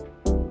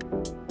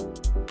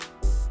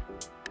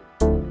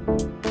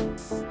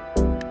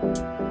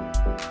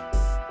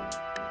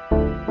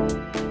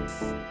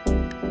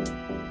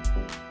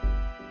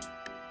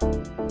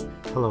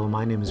Hello,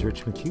 my name is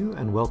Rich McHugh,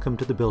 and welcome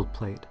to The Build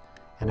Plate,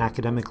 an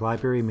academic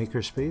library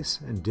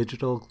makerspace and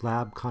digital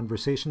lab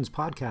conversations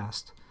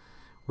podcast.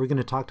 We're going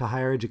to talk to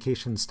higher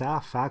education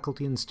staff,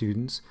 faculty, and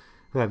students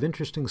who have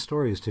interesting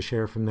stories to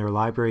share from their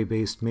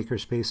library-based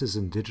makerspaces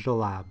and digital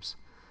labs.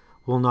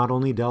 We'll not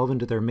only delve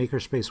into their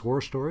makerspace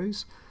war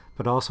stories,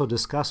 but also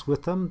discuss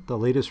with them the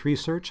latest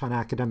research on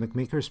academic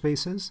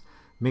makerspaces,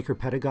 maker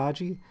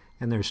pedagogy,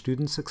 and their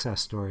student success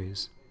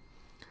stories.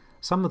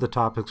 Some of the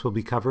topics we'll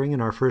be covering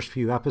in our first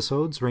few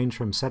episodes range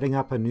from setting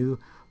up a new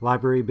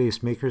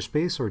library-based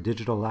makerspace or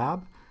digital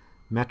lab,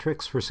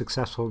 metrics for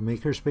successful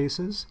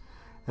makerspaces,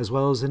 as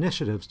well as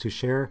initiatives to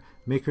share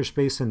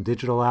makerspace and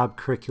digital lab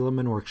curriculum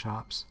and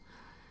workshops.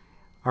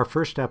 Our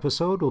first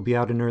episode will be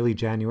out in early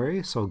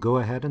January, so go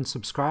ahead and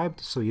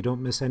subscribe so you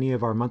don't miss any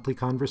of our monthly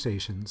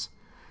conversations.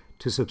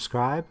 To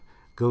subscribe,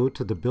 go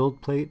to the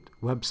Build Plate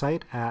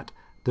website at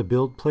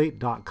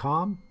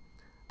thebuildplate.com.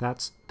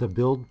 That's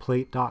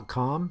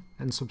thebuildplate.com,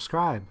 and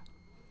subscribe.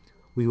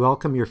 We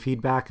welcome your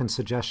feedback and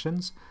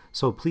suggestions,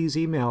 so please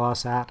email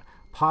us at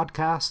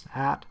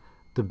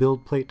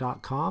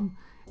podcast@thebuildplate.com,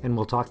 and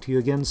we'll talk to you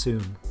again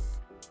soon.